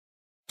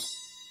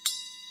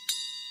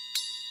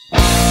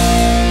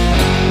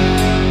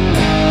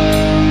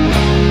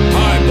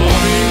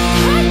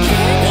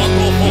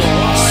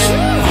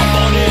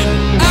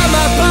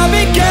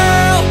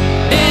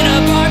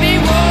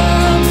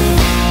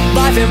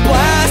in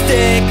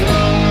plastic.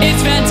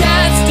 It's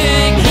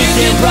fantastic. You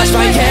can brush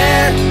my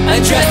hair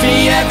and dress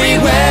me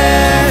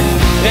everywhere.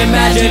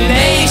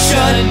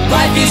 Imagination,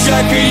 life is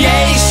your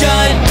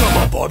creation. Come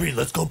on Barbie,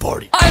 let's go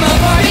party. I'm a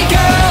Barbie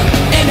girl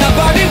in a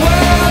Barbie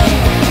world.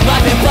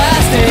 Life in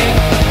plastic,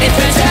 it's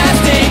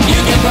fantastic.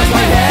 You can brush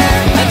my hair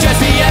and dress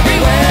me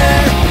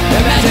everywhere.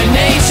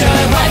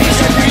 Imagination, life is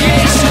your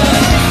creation.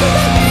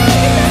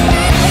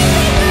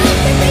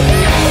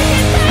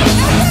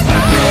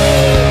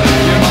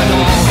 You're my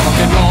doll, rock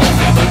and roll,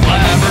 the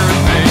glamour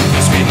thing.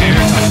 Kiss me here,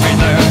 touch me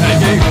there,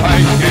 hey,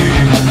 hey, hey.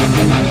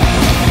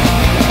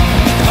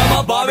 Come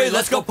on Barbie,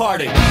 let's go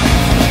party. Come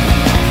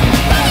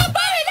on,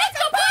 Barbie, let's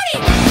go party.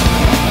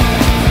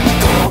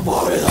 Come on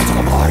Barbie, let's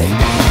go party.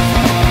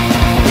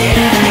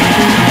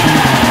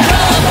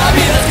 Come on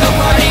Barbie, let's go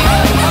party.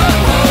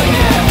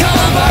 Come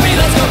on Barbie,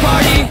 let's go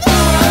party.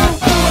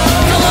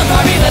 Come on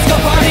Barbie, let's go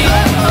party.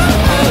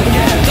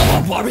 Come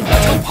on Barbie,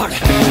 let's go party.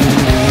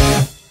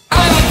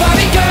 I'm a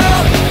Barbie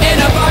girl in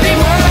a Barbie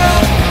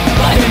world.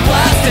 Life in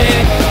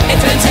plastic,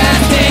 it's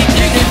fantastic.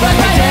 You can brush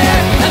my hair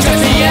and dress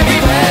me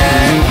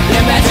everywhere.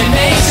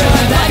 Imagination,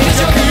 life is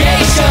your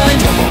creation.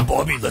 Come on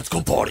Barbie, let's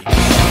go party.